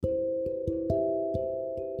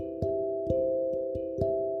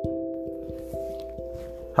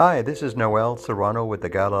Hi, this is Noel Serrano with the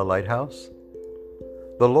Gala Lighthouse.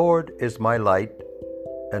 The Lord is my light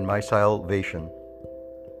and my salvation.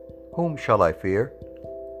 Whom shall I fear?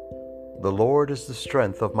 The Lord is the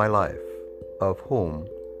strength of my life. Of whom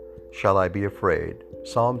shall I be afraid?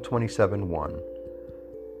 Psalm 27:1.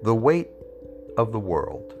 The weight of the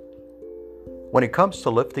world. When it comes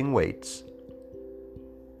to lifting weights,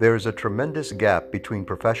 there is a tremendous gap between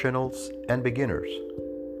professionals and beginners.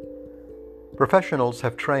 Professionals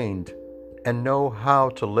have trained and know how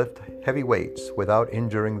to lift heavy weights without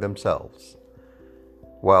injuring themselves,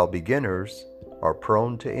 while beginners are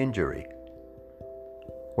prone to injury.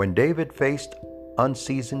 When David faced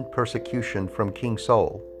unseasoned persecution from King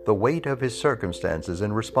Saul, the weight of his circumstances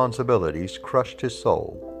and responsibilities crushed his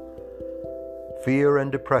soul. Fear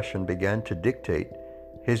and depression began to dictate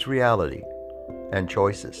his reality and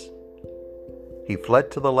choices. He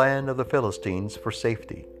fled to the land of the Philistines for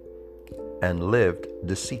safety and lived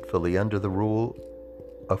deceitfully under the rule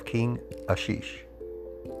of King Achish.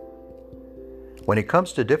 When it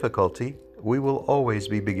comes to difficulty, we will always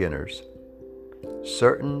be beginners.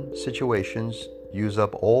 Certain situations use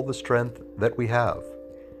up all the strength that we have,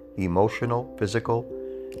 emotional, physical,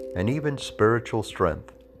 and even spiritual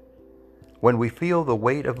strength. When we feel the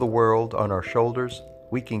weight of the world on our shoulders,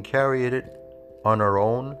 we can carry it on our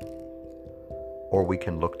own, or we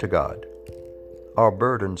can look to God. Our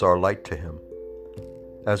burdens are light to Him.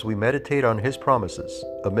 As we meditate on His promises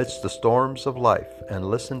amidst the storms of life and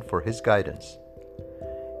listen for His guidance,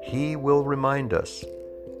 He will remind us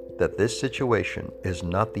that this situation is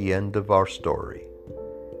not the end of our story.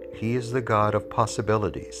 He is the God of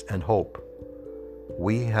possibilities and hope.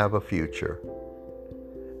 We have a future.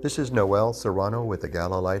 This is Noel Serrano with the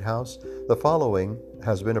Gala Lighthouse. The following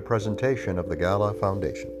has been a presentation of the Gala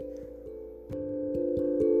Foundation.